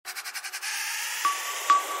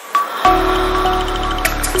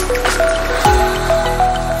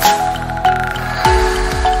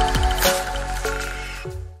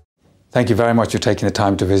Thank you very much for taking the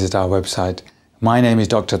time to visit our website. My name is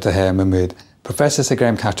Dr. Tahir Mahmood. Professor Sir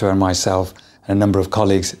Graham Catter and myself and a number of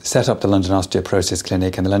colleagues set up the London Osteoporosis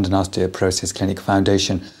Clinic and the London Osteoporosis Clinic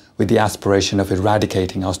Foundation with the aspiration of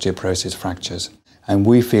eradicating osteoporosis fractures. And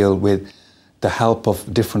we feel with the help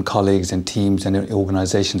of different colleagues and teams and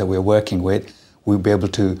organisations that we're working with, we'll be able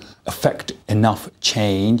to effect enough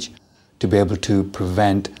change to be able to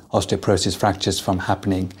prevent osteoporosis fractures from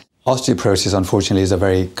happening. Osteoporosis, unfortunately, is a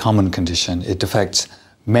very common condition. It affects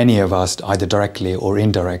many of us either directly or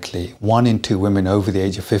indirectly. 1 in 2 women over the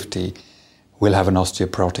age of 50 will have an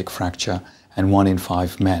osteoporotic fracture, and 1 in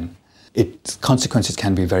 5 men. Its consequences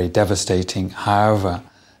can be very devastating. However,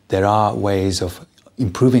 there are ways of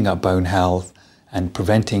improving our bone health and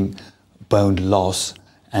preventing bone loss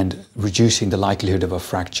and reducing the likelihood of a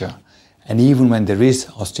fracture. And even when there is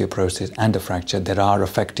osteoporosis and a fracture, there are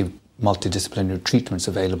effective multidisciplinary treatments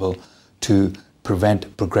available to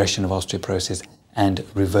prevent progression of osteoporosis and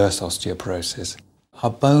reverse osteoporosis. Our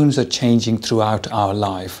bones are changing throughout our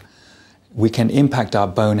life. We can impact our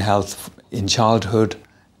bone health in childhood,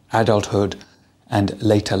 adulthood, and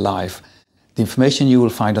later life. The information you will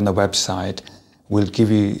find on the website will give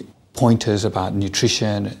you pointers about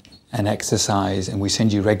nutrition and exercise, and we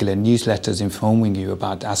send you regular newsletters informing you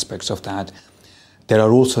about aspects of that. There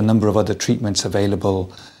are also a number of other treatments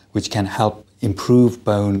available which can help improve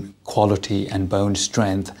bone quality and bone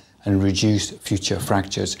strength and reduce future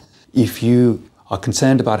fractures. If you are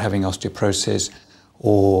concerned about having osteoporosis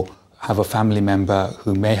or have a family member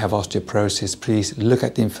who may have osteoporosis, please look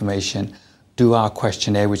at the information, do our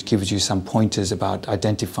questionnaire which gives you some pointers about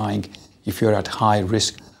identifying if you're at high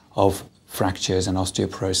risk of fractures and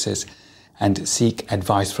osteoporosis, and seek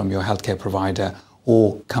advice from your healthcare provider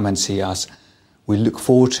or come and see us. We look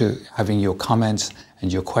forward to having your comments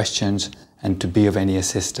and your questions and to be of any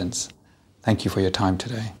assistance. Thank you for your time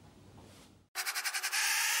today.